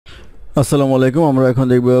আসসালামু আলাইকুম। আমরা এখন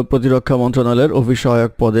দেখব প্রতিরক্ষা মন্ত্রণালয়ের অফিস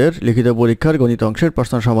সহায়ক পদের লিখিত পরীক্ষার গণিত অংশের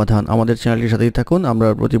প্রশ্ন সমাধান। আমাদের চ্যানেলটির সাথেই থাকুন। আমরা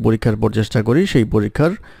প্রতি পরীক্ষার পর চেষ্টা করি সেই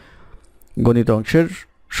পরীক্ষার গণিত অংশের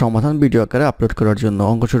সমাধান ভিডিও আকারে আপলোড করার জন্য।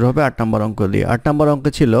 অঙ্ক শুরু হবে 8 নম্বর অঙ্ক দিয়ে। 8 নম্বর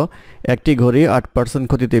অঙ্কে ছিল একটি ঘড়ি 8%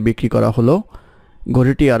 ক্ষতিতে বিক্রি করা হলো।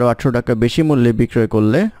 ঘড়িটি আরও 800 টাকা বেশি মূল্যে বিক্রয়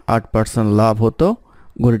করলে 8% লাভ হতো।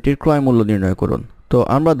 ঘড়িটির ক্রয় মূল্য নির্ণয় করুন। তো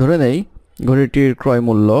আমরা ধরে নেই ঘড়িটির ক্রয়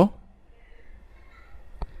মূল্য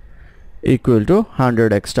ইকুয়াল টু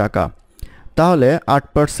 100x টাকা। তাহলে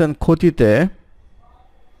 8% ক্ষতিতে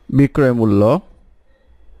বিক্রয় মূল্য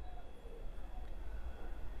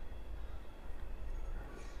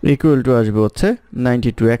ইকুয়াল টু আসবে হচ্ছে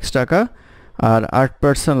 92x টাকা, আর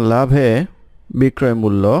 8% লাভে বিক্রয়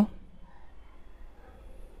মূল্য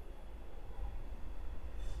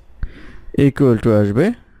ইকুয়াল টু আসবে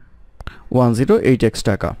 108x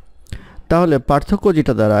টাকা। তাহলে পার্থক্য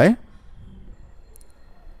যেটা দাঁড়ায়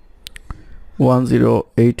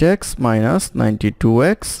 108x minus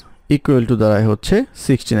 92x equal to দাঁড়ায় হচ্ছে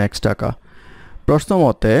 16x টাকা। প্রশ্ন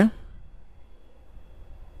মতে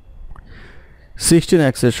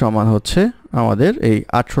 16x এর সমান হচ্ছে আমাদের এই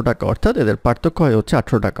 800 টাকা, অর্থাৎ এদের পার্থক্য হয় হচ্ছে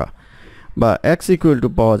 800 টাকা, বা x ইকুয়াল টু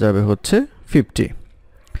পাওয়া যাবে হচ্ছে 50।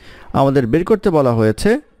 আমাদের বের করতে বলা হয়েছে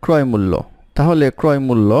ক্রয় মূল্য। তাহলে ক্রয়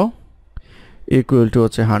মূল্য ইকুয়াল টু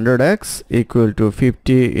হচ্ছে 100x equal to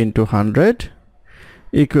 50 into 100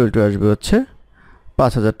 equal to আসবে হচ্ছে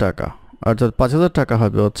 5000 টাকা, অর্থাৎ 5000 টাকা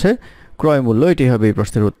হবে হচ্ছে ক্রয় মূল্য। এটি হবে এই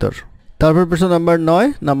প্রশ্নের উত্তর। তারপর প্রশ্ন নাম্বার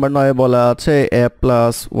 9 বলা আছে a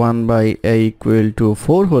plus 1/a equal to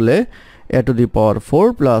 4 হলে a to the power 4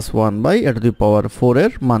 plus 1/a to the পাওয়ার 4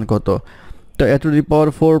 এর মান কত? তো a to the power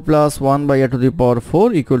 4 plus 1/a to the power 4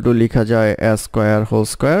 equal to লেখা যায় a square whole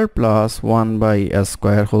square plus 1/a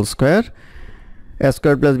square whole square. a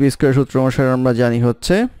square plus b square সূত্র অনুসারে আমরা জানি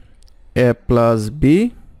হচ্ছে a plus b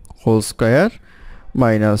whole square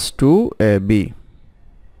minus 2ab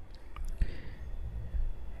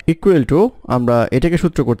equal to, আমরা এটাকে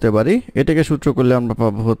সূত্র করতে পারি। এটাকে সূত্র করলে আমরা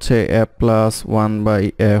পাবো হচ্ছে a plus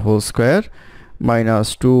 1/a whole square minus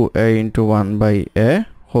 2a into 1/a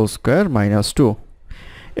whole square minus 2।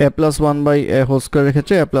 a plus 1/a whole স্কয়ারের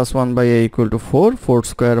ক্ষেত্রে a plus 1/a equal to 4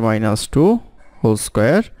 square minus 2 whole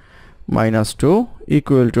square minus 2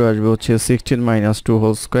 equal to আসবে হচ্ছে 16 minus 2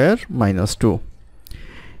 whole square minus 2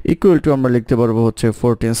 equal to আমরা লিখতে পারবো হচ্ছে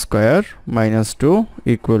 14 square minus 2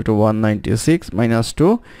 equal to 196 minus 2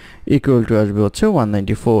 equal to আসবে হচ্ছে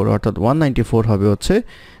 194, অর্থাৎ 194 হবে হচ্ছে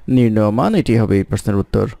নির্ণয় মান। এটি হবে এই প্রশ্নের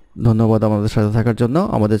উত্তর। ধন্যবাদ আমাদের সাথে থাকার জন্য।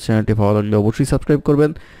 আমাদের চ্যানেলটি ভালো লাগলে অবশ্যই সাবস্ক্রাইব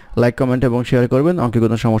করবেন, লাইক কমেন্ট এবং শেয়ার করবেন। অঙ্কে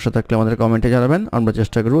কোনো সমস্যা থাকলে আমাদের কমেন্টে জানাবেন, আমরা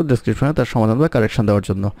চেষ্টা করব ডেসক্রিপশনে তার সমাধান বা কারেকশন দেওয়ার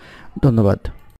জন্য। ধন্যবাদ।